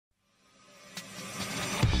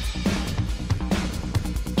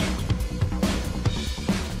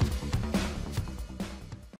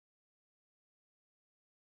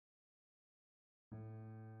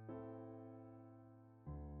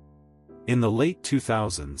In the late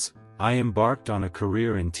 2000s, I embarked on a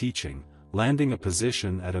career in teaching, landing a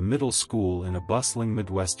position at a middle school in a bustling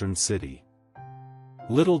Midwestern city.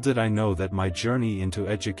 Little did I know that my journey into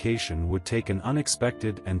education would take an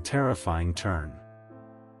unexpected and terrifying turn.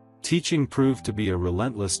 Teaching proved to be a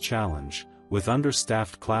relentless challenge, with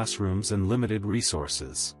understaffed classrooms and limited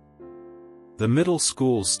resources. The middle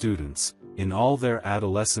school students, in all their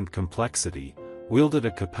adolescent complexity, wielded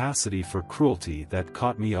a capacity for cruelty that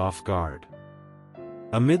caught me off guard.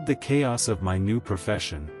 Amid the chaos of my new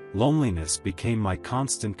profession, loneliness became my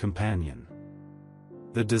constant companion.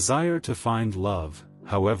 The desire to find love,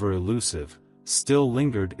 however elusive, still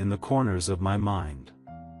lingered in the corners of my mind.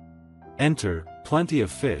 Enter Plenty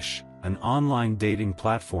of Fish, an online dating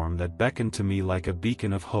platform that beckoned to me like a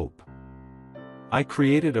beacon of hope. I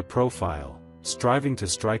created a profile, striving to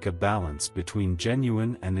strike a balance between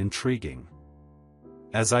genuine and intriguing.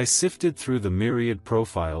 As I sifted through the myriad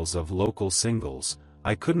profiles of local singles,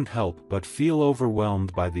 I couldn't help but feel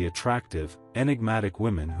overwhelmed by the attractive, enigmatic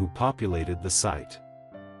women who populated the site.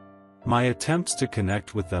 My attempts to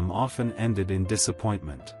connect with them often ended in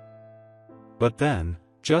disappointment. But then,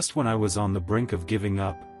 just when I was on the brink of giving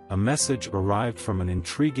up, a message arrived from an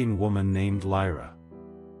intriguing woman named Lyra.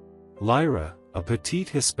 Lyra, a petite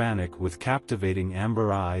Hispanic with captivating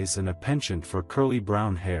amber eyes and a penchant for curly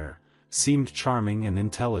brown hair, seemed charming and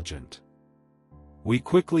intelligent. We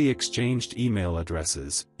quickly exchanged email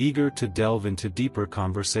addresses, eager to delve into deeper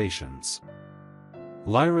conversations.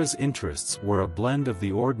 Lyra's interests were a blend of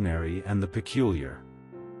the ordinary and the peculiar.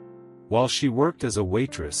 While she worked as a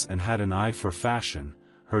waitress and had an eye for fashion,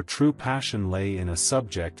 her true passion lay in a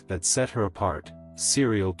subject that set her apart: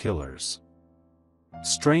 serial killers.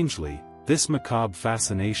 Strangely, this macabre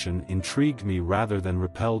fascination intrigued me rather than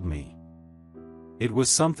repelled me. It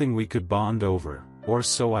was something we could bond over, or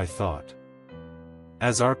so I thought.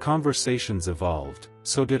 As our conversations evolved,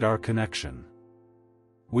 so did our connection.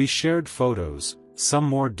 We shared photos, some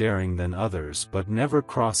more daring than others but never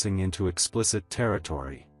crossing into explicit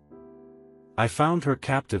territory. I found her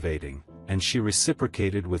captivating, and she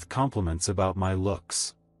reciprocated with compliments about my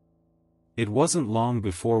looks. It wasn't long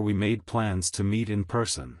before we made plans to meet in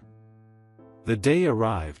person. The day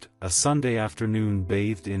arrived, a Sunday afternoon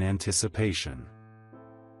bathed in anticipation.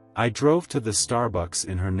 I drove to the Starbucks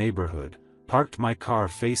in her neighborhood, parked my car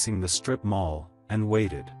facing the strip mall, and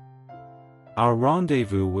waited. Our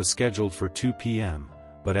rendezvous was scheduled for 2 p.m.,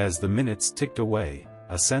 but as the minutes ticked away,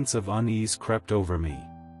 a sense of unease crept over me.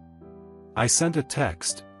 I sent a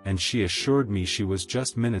text, and she assured me she was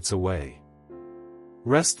just minutes away.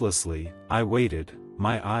 Restlessly, I waited,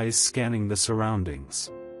 my eyes scanning the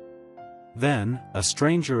surroundings. Then, a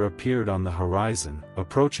stranger appeared on the horizon,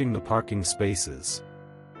 approaching the parking spaces.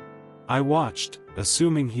 I watched,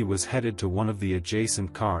 assuming he was headed to one of the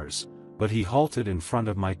adjacent cars, but he halted in front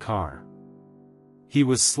of my car. He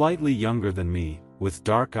was slightly younger than me, with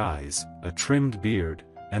dark eyes, a trimmed beard,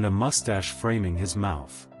 and a mustache framing his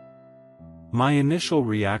mouth. My initial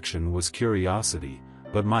reaction was curiosity,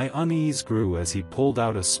 but my unease grew as he pulled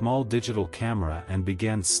out a small digital camera and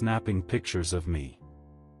began snapping pictures of me.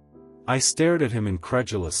 I stared at him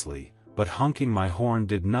incredulously, but honking my horn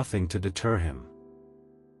did nothing to deter him.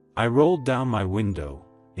 I rolled down my window,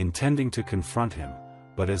 intending to confront him,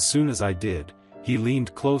 but as soon as I did, he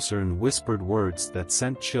leaned closer and whispered words that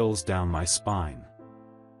sent chills down my spine.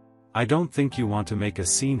 "I don't think you want to make a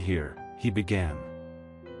scene here," he began.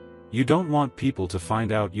 "You don't want people to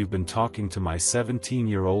find out you've been talking to my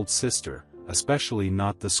 17-year-old sister, especially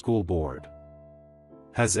not the school board.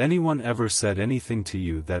 Has anyone ever said anything to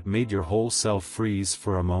you that made your whole self freeze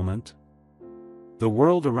for a moment?" The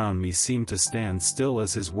world around me seemed to stand still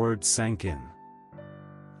as his words sank in.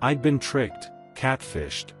 I'd been tricked,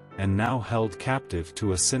 catfished, and now held captive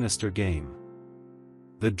to a sinister game.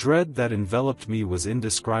 The dread that enveloped me was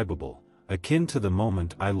indescribable, akin to the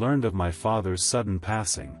moment I learned of my father's sudden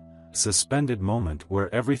passing, a suspended moment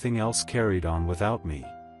where everything else carried on without me.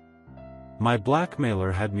 My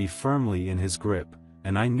blackmailer had me firmly in his grip,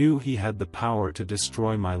 and I knew he had the power to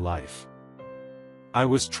destroy my life. I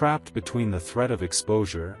was trapped between the threat of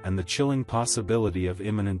exposure and the chilling possibility of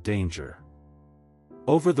imminent danger.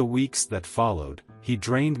 Over the weeks that followed, he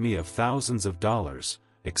drained me of thousands of dollars,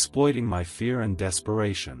 exploiting my fear and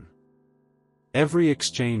desperation. Every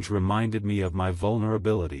exchange reminded me of my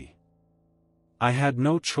vulnerability. I had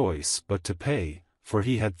no choice but to pay, for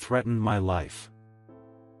he had threatened my life.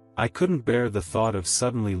 I couldn't bear the thought of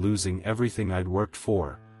suddenly losing everything I'd worked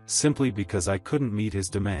for, simply because I couldn't meet his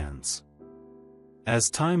demands.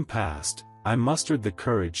 As time passed, I mustered the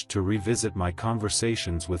courage to revisit my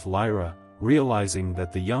conversations with Lyra, realizing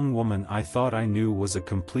that the young woman I thought I knew was a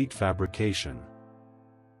complete fabrication.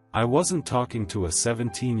 I wasn't talking to a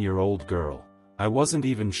 17-year-old girl. I wasn't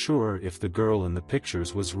even sure if the girl in the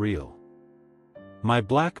pictures was real. My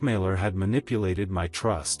blackmailer had manipulated my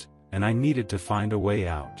trust, and I needed to find a way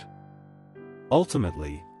out.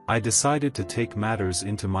 Ultimately, I decided to take matters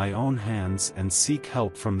into my own hands and seek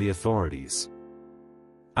help from the authorities.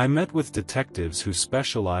 I met with detectives who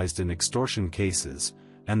specialized in extortion cases,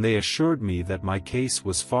 and they assured me that my case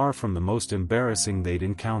was far from the most embarrassing they'd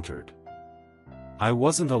encountered. I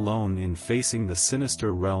wasn't alone in facing the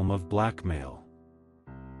sinister realm of blackmail.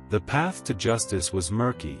 The path to justice was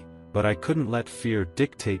murky, but I couldn't let fear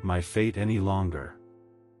dictate my fate any longer.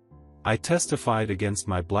 I testified against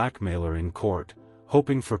my blackmailer in court,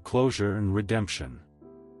 hoping for closure and redemption.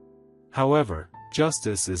 However,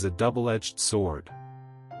 justice is a double-edged sword.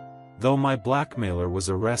 Though my blackmailer was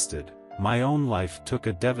arrested, my own life took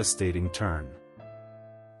a devastating turn.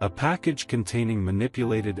 A package containing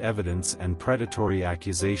manipulated evidence and predatory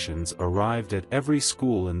accusations arrived at every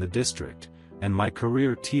school in the district, and my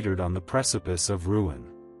career teetered on the precipice of ruin.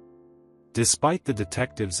 Despite the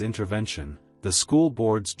detective's intervention, the school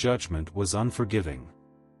board's judgment was unforgiving.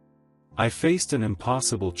 I faced an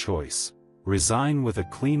impossible choice: resign with a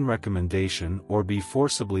clean recommendation or be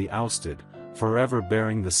forcibly ousted, forever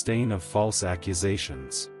bearing the stain of false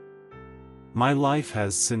accusations. My life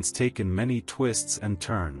has since taken many twists and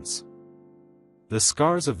turns. The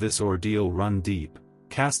scars of this ordeal run deep,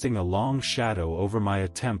 casting a long shadow over my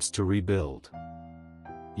attempts to rebuild.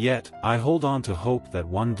 Yet, I hold on to hope that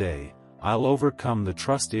one day, I'll overcome the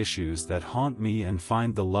trust issues that haunt me and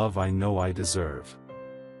find the love I know I deserve.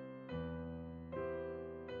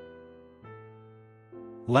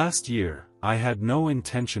 Last year, I had no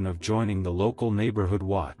intention of joining the local neighborhood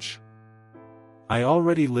watch. I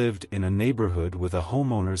already lived in a neighborhood with a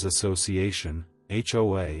homeowners association,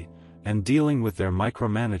 HOA, and dealing with their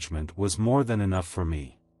micromanagement was more than enough for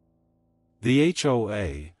me. The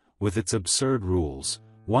HOA, with its absurd rules,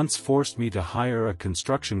 once forced me to hire a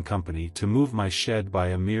construction company to move my shed by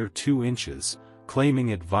a mere 2 inches, claiming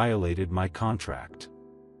it violated my contract.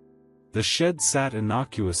 The shed sat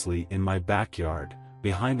innocuously in my backyard,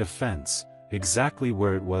 behind a fence, exactly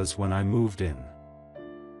where it was when I moved in.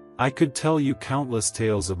 I could tell you countless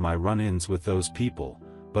tales of my run-ins with those people,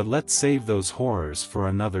 but let's save those horrors for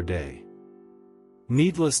another day.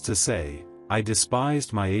 Needless to say, I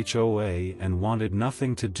despised my HOA and wanted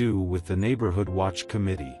nothing to do with the Neighborhood Watch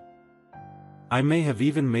Committee. I may have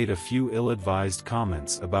even made a few ill-advised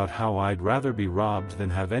comments about how I'd rather be robbed than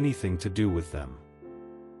have anything to do with them.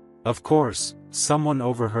 Of course, someone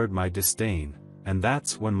overheard my disdain, and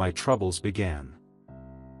that's when my troubles began.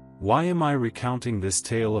 Why am I recounting this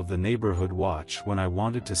tale of the Neighborhood Watch when I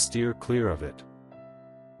wanted to steer clear of it?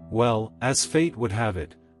 Well, as fate would have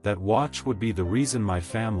it, that watch would be the reason my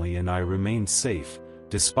family and I remained safe,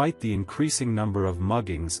 despite the increasing number of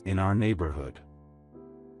muggings in our neighborhood.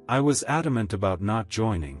 I was adamant about not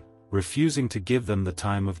joining, refusing to give them the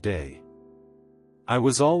time of day. I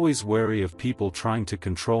was always wary of people trying to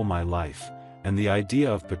control my life, and the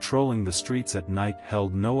idea of patrolling the streets at night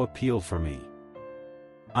held no appeal for me.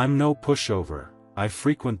 I'm no pushover, I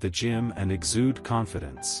frequent the gym and exude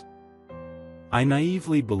confidence. I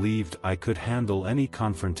naively believed I could handle any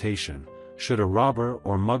confrontation, should a robber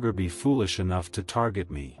or mugger be foolish enough to target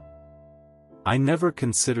me. I never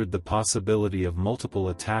considered the possibility of multiple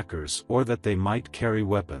attackers or that they might carry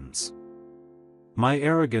weapons. My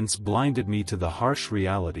arrogance blinded me to the harsh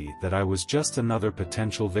reality that I was just another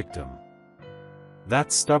potential victim.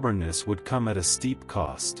 That stubbornness would come at a steep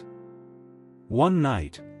cost. One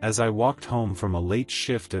night, as I walked home from a late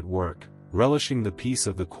shift at work, relishing the peace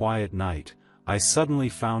of the quiet night, I suddenly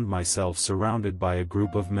found myself surrounded by a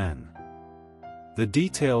group of men. The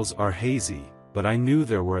details are hazy, but I knew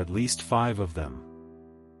there were at least 5 of them.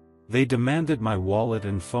 They demanded my wallet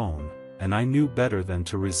and phone, and I knew better than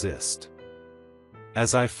to resist.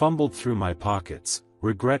 As I fumbled through my pockets,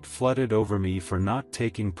 regret flooded over me for not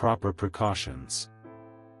taking proper precautions.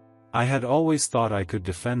 I had always thought I could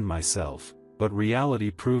defend myself, but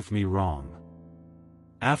reality proved me wrong.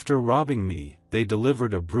 After robbing me, they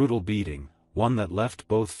delivered a brutal beating, one that left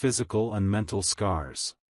both physical and mental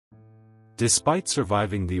scars. Despite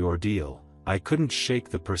surviving the ordeal, I couldn't shake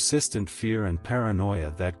the persistent fear and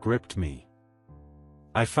paranoia that gripped me.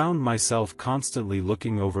 I found myself constantly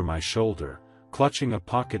looking over my shoulder, clutching a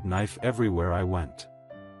pocket knife everywhere I went.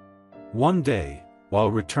 One day,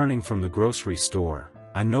 while returning from the grocery store,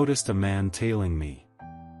 I noticed a man tailing me.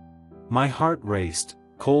 My heart raced,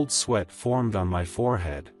 cold sweat formed on my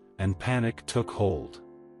forehead, and panic took hold.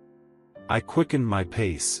 I quickened my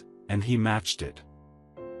pace, and he matched it.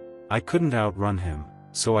 I couldn't outrun him,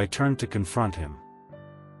 so I turned to confront him.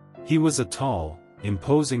 He was a tall,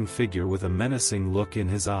 imposing figure with a menacing look in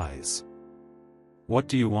his eyes. "What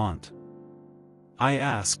do you want?" I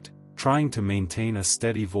asked, trying to maintain a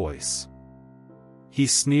steady voice. He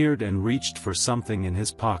sneered and reached for something in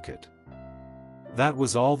his pocket. That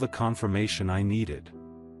was all the confirmation I needed.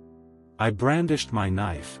 I brandished my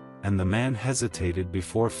knife, and the man hesitated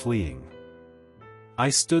before fleeing. I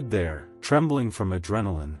stood there, trembling from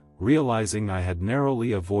adrenaline, realizing I had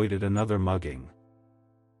narrowly avoided another mugging.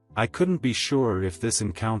 I couldn't be sure if this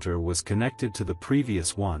encounter was connected to the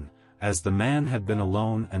previous one, as the man had been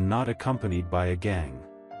alone and not accompanied by a gang.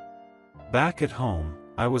 Back at home,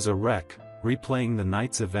 I was a wreck, replaying the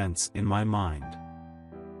night's events in my mind.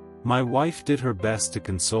 My wife did her best to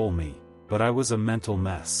console me, but I was a mental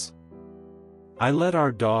mess. I let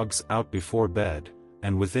our dogs out before bed,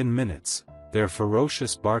 and within minutes, their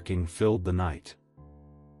ferocious barking filled the night.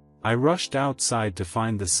 I rushed outside to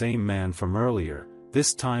find the same man from earlier,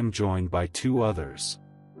 this time joined by 2 others.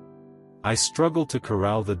 I struggled to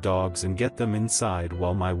corral the dogs and get them inside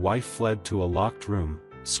while my wife fled to a locked room,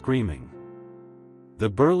 screaming. The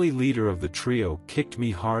burly leader of the trio kicked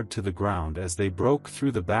me hard to the ground as they broke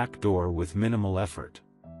through the back door with minimal effort.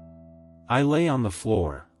 I lay on the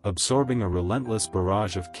floor, absorbing a relentless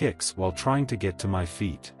barrage of kicks while trying to get to my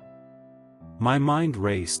feet. My mind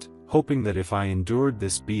raced, hoping that if I endured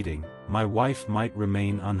this beating, my wife might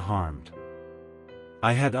remain unharmed.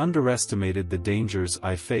 I had underestimated the dangers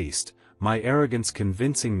I faced, my arrogance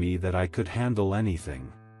convincing me that I could handle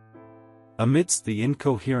anything. Amidst the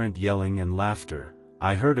incoherent yelling and laughter,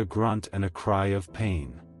 I heard a grunt and a cry of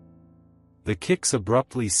pain. The kicks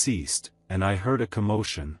abruptly ceased, and I heard a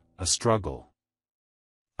commotion, a struggle.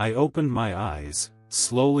 I opened my eyes,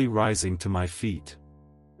 slowly rising to my feet.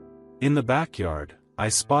 In the backyard, I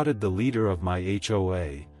spotted the leader of my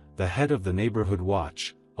HOA, the head of the neighborhood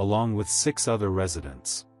watch, along with 6 other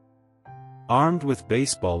residents. Armed with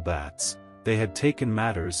baseball bats, they had taken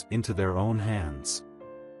matters into their own hands.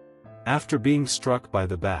 After being struck by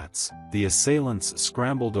the bats, the assailants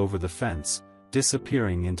scrambled over the fence,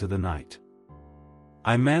 disappearing into the night.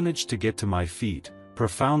 I managed to get to my feet,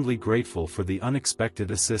 profoundly grateful for the unexpected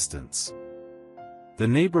assistance. The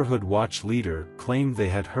neighborhood watch leader claimed they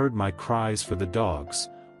had heard my cries for the dogs,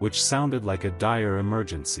 which sounded like a dire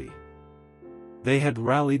emergency. They had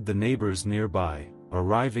rallied the neighbors nearby,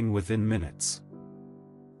 arriving within minutes.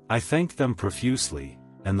 I thanked them profusely,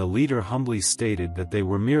 and the leader humbly stated that they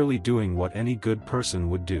were merely doing what any good person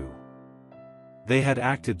would do. They had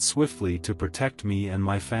acted swiftly to protect me and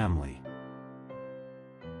my family.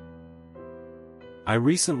 I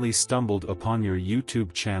recently stumbled upon your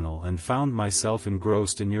YouTube channel and found myself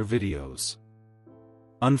engrossed in your videos.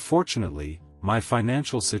 Unfortunately, my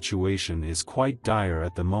financial situation is quite dire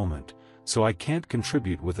at the moment, so I can't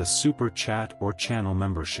contribute with a super chat or channel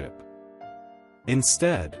membership.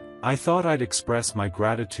 Instead, I thought I'd express my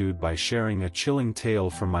gratitude by sharing a chilling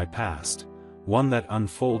tale from my past, one that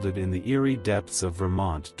unfolded in the eerie depths of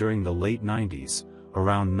Vermont during the late 90s,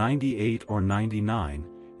 around 98 or 99,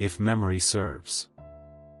 if memory serves.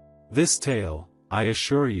 This tale, I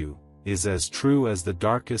assure you, is as true as the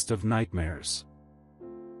darkest of nightmares.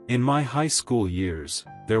 In my high school years,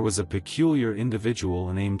 there was a peculiar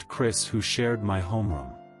individual named Chris who shared my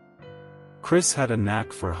homeroom. Chris had a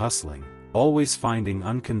knack for hustling, always finding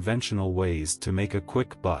unconventional ways to make a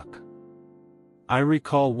quick buck. I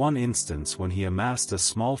recall one instance when he amassed a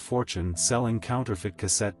small fortune selling counterfeit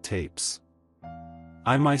cassette tapes.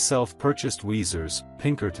 I myself purchased Weezer's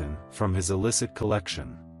Pinkerton from his illicit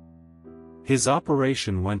collection. His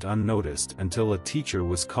operation went unnoticed until a teacher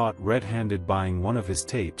was caught red-handed buying one of his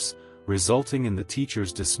tapes, resulting in the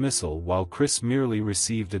teacher's dismissal while Chris merely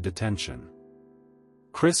received a detention.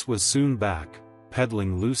 Chris was soon back,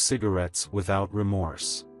 peddling loose cigarettes without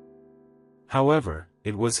remorse. However,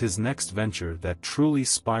 it was his next venture that truly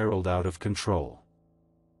spiraled out of control.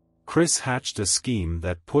 Chris hatched a scheme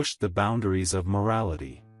that pushed the boundaries of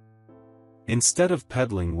morality. Instead of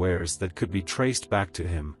peddling wares that could be traced back to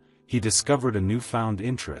him, he discovered a newfound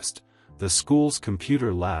interest, the school's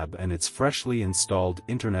computer lab and its freshly installed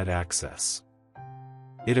internet access.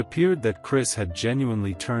 It appeared that Chris had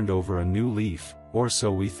genuinely turned over a new leaf, or so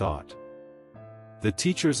we thought. The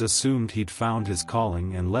teachers assumed he'd found his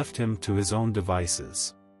calling and left him to his own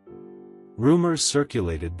devices. Rumors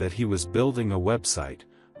circulated that he was building a website,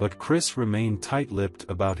 but Chris remained tight-lipped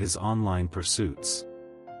about his online pursuits.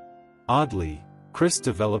 Oddly, Chris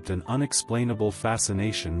developed an unexplainable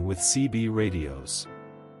fascination with CB radios.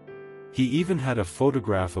 He even had a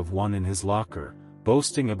photograph of one in his locker,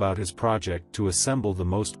 boasting about his project to assemble the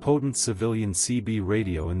most potent civilian CB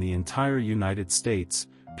radio in the entire United States,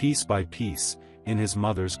 piece by piece, in his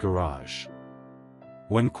mother's garage.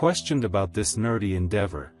 When questioned about this nerdy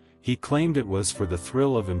endeavor, he claimed it was for the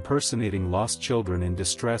thrill of impersonating lost children in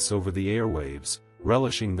distress over the airwaves,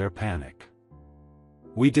 relishing their panic.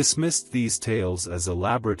 We dismissed these tales as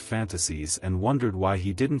elaborate fantasies and wondered why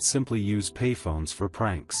he didn't simply use payphones for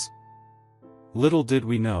pranks. Little did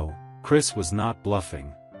we know, Chris was not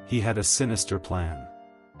bluffing, he had a sinister plan.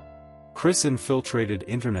 Chris infiltrated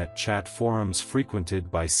internet chat forums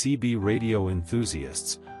frequented by CB radio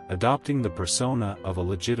enthusiasts, adopting the persona of a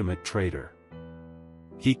legitimate trader.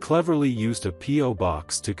 He cleverly used a P.O.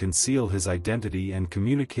 box to conceal his identity and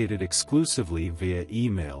communicated exclusively via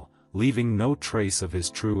email, leaving no trace of his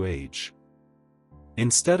true age.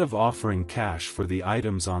 Instead of offering cash for the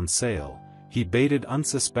items on sale, he baited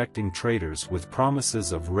unsuspecting traders with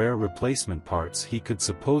promises of rare replacement parts he could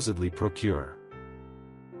supposedly procure.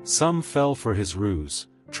 Some fell for his ruse,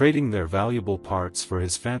 trading their valuable parts for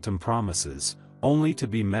his phantom promises, only to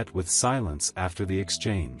be met with silence after the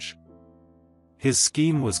exchange. His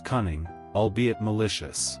scheme was cunning, albeit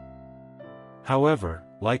malicious. However,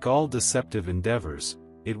 like all deceptive endeavors,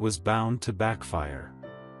 it was bound to backfire.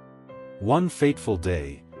 One fateful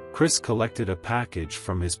day, Chris collected a package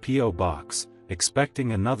from his P.O. box,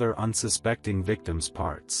 expecting another unsuspecting victim's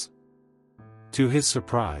parts. To his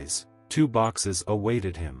surprise, 2 boxes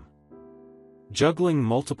awaited him. Juggling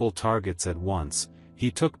multiple targets at once,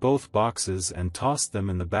 he took both boxes and tossed them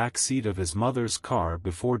in the back seat of his mother's car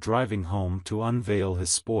before driving home to unveil his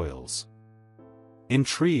spoils.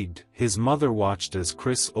 Intrigued, his mother watched as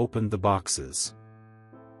Chris opened the boxes.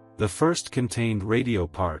 The first contained radio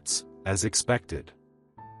parts, as expected.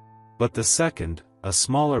 But the second, a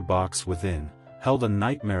smaller box within, held a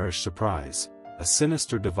nightmarish surprise, a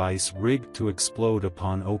sinister device rigged to explode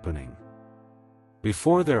upon opening.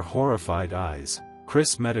 Before their horrified eyes,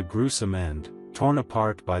 Chris met a gruesome end, torn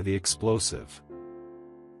apart by the explosive.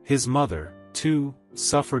 His mother, too,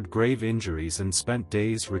 suffered grave injuries and spent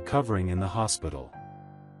days recovering in the hospital.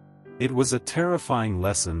 It was a terrifying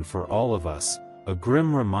lesson for all of us, a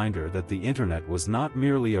grim reminder that the internet was not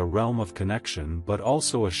merely a realm of connection but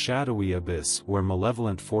also a shadowy abyss where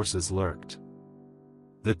malevolent forces lurked.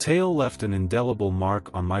 The tale left an indelible mark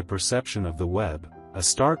on my perception of the web, a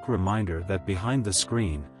stark reminder that behind the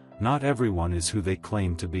screen, not everyone is who they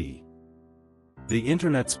claim to be. The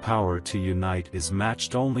internet's power to unite is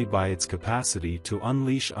matched only by its capacity to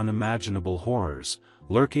unleash unimaginable horrors,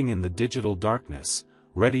 lurking in the digital darkness,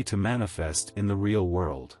 ready to manifest in the real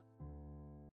world.